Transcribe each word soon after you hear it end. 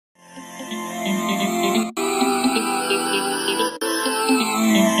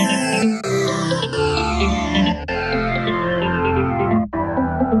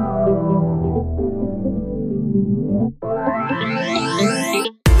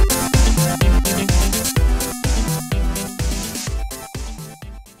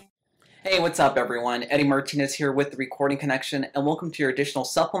What's up everyone? Eddie Martinez here with the Recording Connection, and welcome to your additional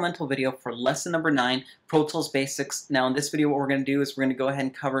supplemental video for lesson number 9, Pro Tools Basics. Now in this video what we're going to do is we're going to go ahead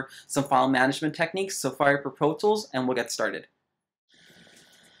and cover some file management techniques, so fire up for Pro Tools and we'll get started.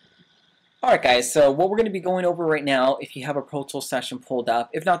 Alright guys, so what we're going to be going over right now, if you have a Pro Tools session pulled up,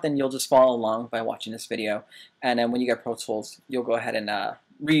 if not then you'll just follow along by watching this video, and then when you get Pro Tools you'll go ahead and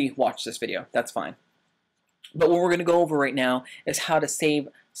re-watch this video, that's fine. But what we're going to go over right now is how to save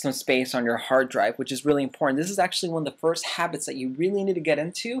some space on your hard drive, which is really important. This is actually one of the first habits that you really need to get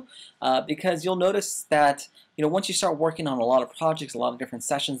into because you'll notice that once you start working on a lot of projects, a lot of different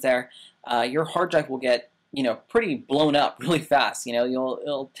sessions there, your hard drive will get pretty blown up really fast.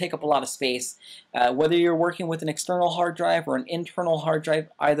 It'll take up a lot of space. Whether you're working with an external hard drive or an internal hard drive,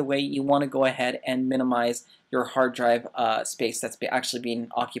 either way you want to go ahead and minimize your hard drive space that's actually being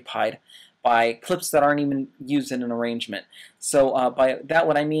occupied by clips that aren't even used in an arrangement. So by that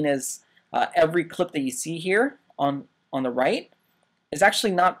what I mean is every clip that you see here on the right is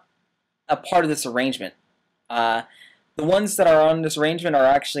actually not a part of this arrangement. The ones that are on this arrangement are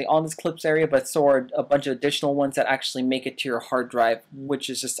actually on this clips area, but so are a bunch of additional ones that actually make it to your hard drive, which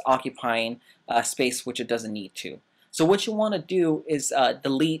is just occupying space which it doesn't need to. So what you want to do is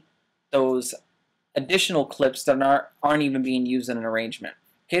delete those additional clips that aren't even being used in an arrangement.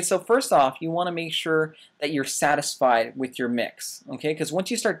 Okay, so first off, you want to make sure that you're satisfied with your mix, okay? Because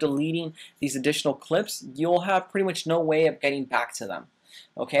once you start deleting these additional clips, you'll have pretty much no way of getting back to them.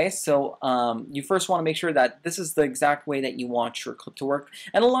 Okay, so you first want to make sure that this is the exact way that you want your clip to work.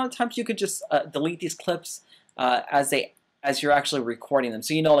 And a lot of times you could just delete these clips as you're actually recording them.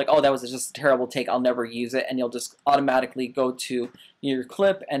 So like, oh, that was just a terrible take, I'll never use it, and you'll just automatically go to your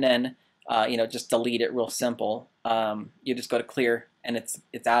clip and then just delete it real simple. You just go to clear and it's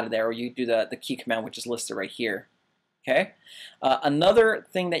out of there, or you do the key command which is listed right here. Okay. Another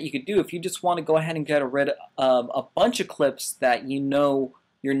thing that you could do if you just want to go ahead and get rid of a bunch of clips that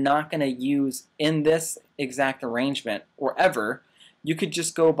you're not going to use in this exact arrangement or ever, you could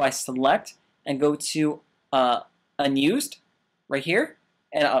just go by select and go to unused right here,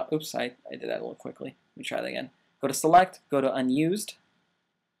 and oops, I did that a little quickly. Let me try that again. Go to select, go to unused.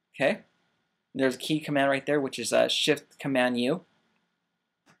 Okay. There's a key command right there, which is Shift Command U.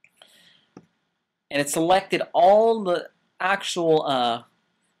 And it selected all the actual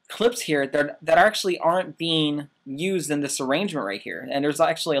clips here that actually aren't being used in this arrangement right here. And there's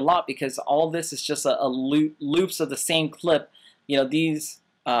actually a lot because all this is just a loops of the same clip. These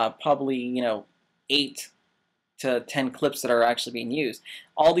probably 8 to 10 clips that are actually being used.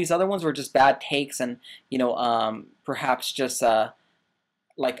 All these other ones were just bad takes and perhaps just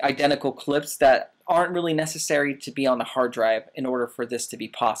like identical clips that aren't really necessary to be on the hard drive in order for this to be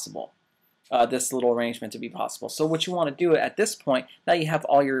possible, this little arrangement to be possible. So what you want to do at this point, now you have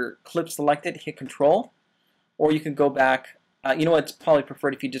all your clips selected, hit Control, or you can go back. It's probably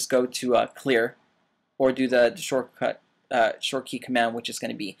preferred if you just go to clear, or do the shortcut short key command, which is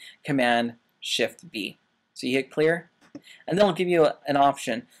going to be Command Shift B. So you hit clear, and then it'll give you an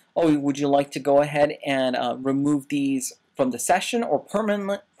option. Oh, would you like to go ahead and remove these from the session, or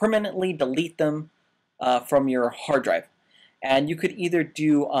permanently delete them from your hard drive? And you could either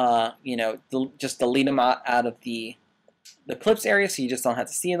do just delete them out of the clips area so you just don't have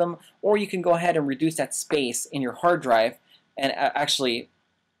to see them, or you can go ahead and reduce that space in your hard drive and actually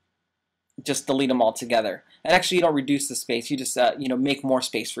just delete them all together. And actually you don't reduce the space, you just make more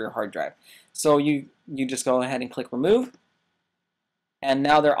space for your hard drive. So you just go ahead and click remove, and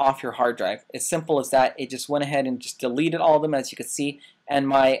now they're off your hard drive. As simple as that. It just went ahead and just deleted all of them, as you can see, and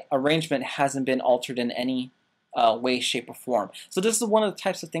my arrangement hasn't been altered in any way, shape, or form. So this is one of the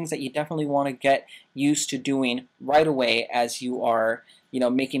types of things that you definitely want to get used to doing right away as you are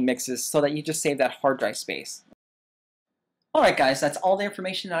making mixes, so that you just save that hard drive space. Alright guys, that's all the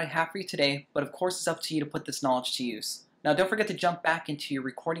information that I have for you today, but of course it's up to you to put this knowledge to use. Now don't forget to jump back into your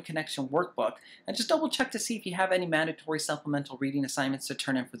Recording Connection workbook and just double check to see if you have any mandatory supplemental reading assignments to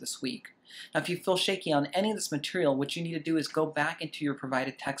turn in for this week. Now if you feel shaky on any of this material, what you need to do is go back into your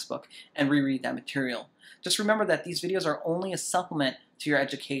provided textbook and reread that material. Just remember that these videos are only a supplement to your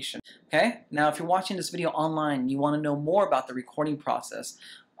education. Okay? Now if you're watching this video online and you want to know more about the recording process,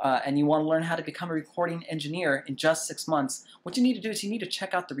 and you want to learn how to become a recording engineer in just 6 months, what you need to do is you need to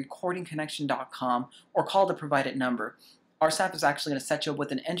check out the recordingconnection.com or call the provided number. Our staff is actually going to set you up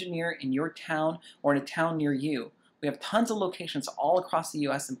with an engineer in your town or in a town near you. We have tons of locations all across the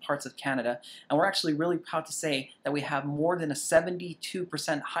US and parts of Canada, and we're actually really proud to say that we have more than a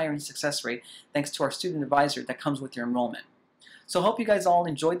 72% hiring success rate thanks to our student advisor that comes with your enrollment. So I hope you guys all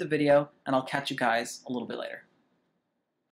enjoyed the video, and I'll catch you guys a little bit later.